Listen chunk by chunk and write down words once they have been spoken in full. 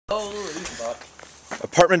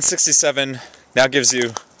Apartment 67 now gives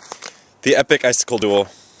you the epic icicle duel.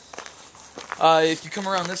 If you come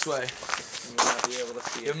around this way,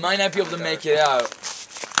 you might not be able to make it out.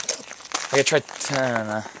 I could try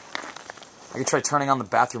turning on the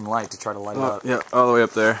bathroom light to try to light it up. Yeah, all the way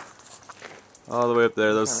up there. All the way up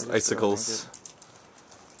there, those icicles.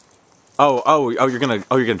 Oh, you're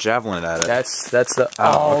gonna javelin it at it. That's the.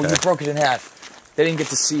 Oh, okay. You broke it in half. They didn't get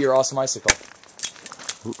to see your awesome icicle.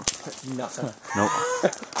 Nothing. Nope.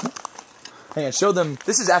 Hang on, show them.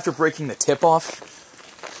 This is after breaking the tip off.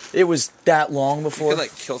 It was that long before. You could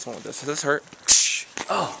like kill someone with this. Does this hurt?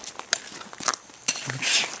 Oh.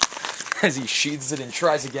 As he sheathes it and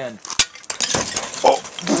tries again. Oh.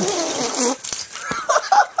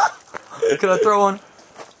 Can I throw one?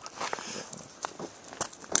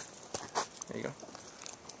 There you go.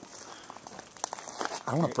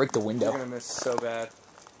 I want to break the window. You're gonna miss so bad.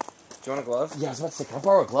 Do you want a glove? Yeah, I was about to say, can I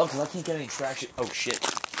borrow a glove? Because I can't get any traction. Oh, shit.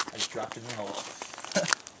 I just dropped it in the hole.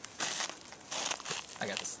 I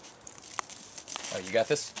got this. Oh, you got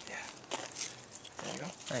this? Yeah. There you go.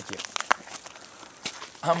 Thank you.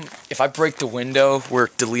 If I break the window, we're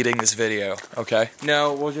deleting this video, okay?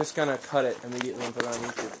 No, we're just gonna cut it immediately and put it on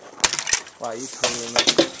YouTube. Wow, you totally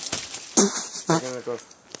missed it. You're gonna go.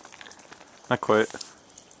 Not quite.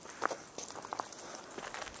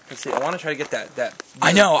 Let's see. I want to try to get that.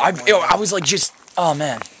 I know. I was like, just. Oh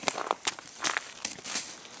man.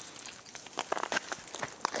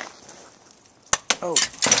 Oh.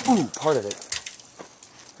 Ooh, part of it.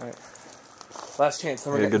 All right. Last chance.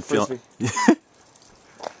 Then we're Yeah, getting good feeling. frisbee.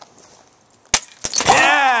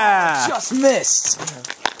 Yeah! Just missed.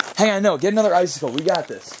 Hang on, no. Get another icicle. We got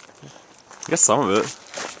this. I guess some of it.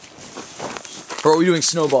 Or are we doing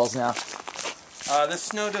snowballs now? The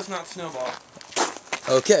snow does not snowball.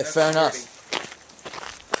 Okay, That's fair enough. dirty.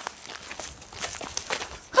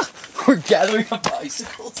 We're gathering up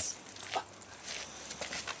icicles.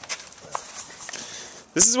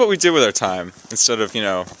 This is what we do with our time instead of, you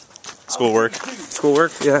know, schoolwork.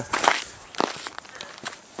 Schoolwork? Yeah.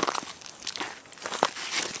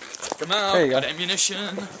 Come out. There you go. Got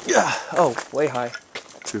ammunition. Yeah. Oh, way high.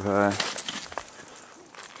 Too high.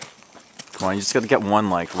 Come on, you just gotta get one,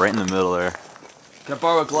 like, right in the middle there. Can I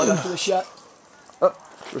borrow a glove after the shot? Oh,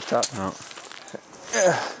 rooftop. Oh.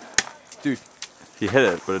 Dude. He hit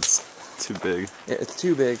it, but it's too big. Yeah, it's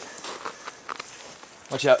too big.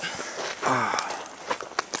 Watch out.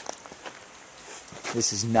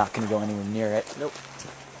 This is not going to go anywhere near it. Nope.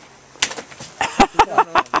 No.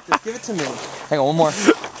 Just give it to me. Hang on, one more.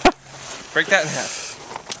 Break that in half.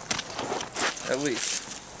 At least.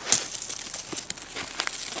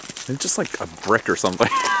 Maybe just like a brick or something.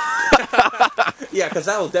 Yeah, because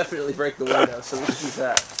that will definitely break the window, so we should use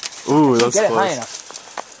that. Ooh, that's Get it close. high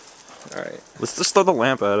enough. Alright. Let's just throw the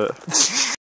lamp at it.